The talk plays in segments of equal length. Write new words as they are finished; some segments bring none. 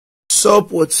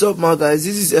What's up my guys,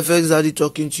 this is FX Daddy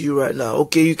talking to you right now.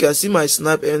 Okay, you can see my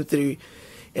snap N3,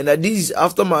 and this is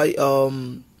after my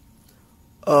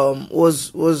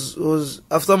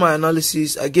after my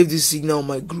analysis. I gave this signal on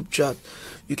my group chat.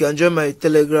 You can join my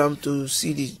Telegram to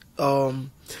see the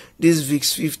this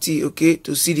VIX 50, okay,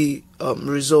 to see the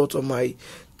result on my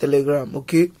Telegram,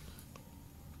 okay.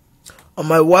 On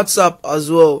my WhatsApp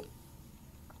as well,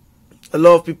 a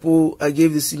lot of people, I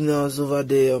gave the signals over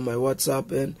there on my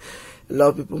WhatsApp, and a lot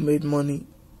of people made money,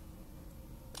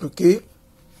 okay.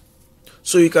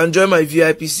 So you can join my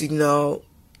VIP signal,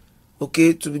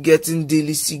 okay, to be getting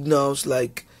daily signals.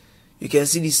 Like you can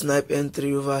see the snipe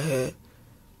N3 over here,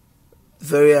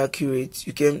 very accurate.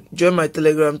 You can join my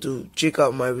Telegram to check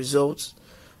out my results.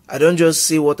 I don't just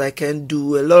say what I can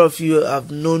do. A lot of you have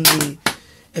known me.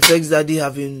 FX Daddy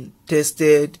have been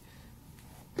tested,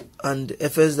 and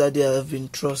FX Daddy have been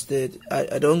trusted.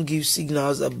 I don't give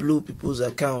signals that blow people's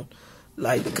account.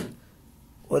 Like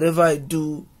whatever I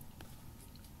do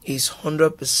is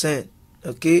 100%,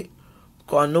 okay,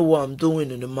 because I know what I'm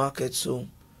doing in the market. So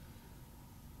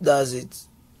that's it.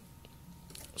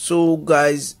 So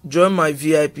guys, join my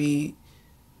VIP.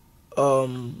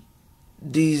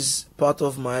 This part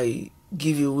of my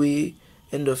giveaway,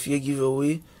 end of year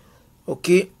giveaway,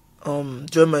 okay.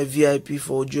 Join my VIP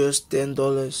for just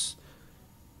 $10,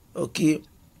 okay,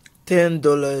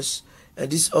 $10, and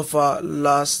this offer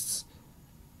lasts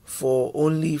for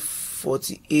only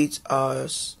 48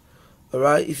 hours. All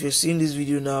right, if you're seeing this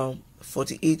video now,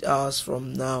 48 hours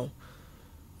from now.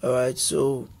 All right,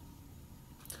 so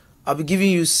I'll be giving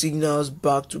you signals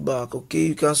back to back, okay.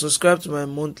 You can subscribe to my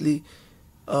monthly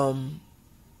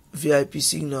VIP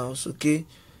signals, okay.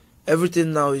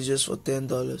 Everything now is just for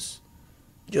 $10,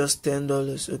 just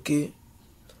 $10, okay,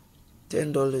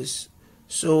 $10.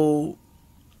 So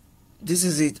this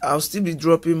is it. I'll still be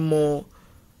dropping more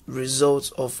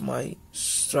results of my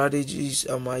strategies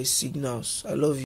and my signals. I love you.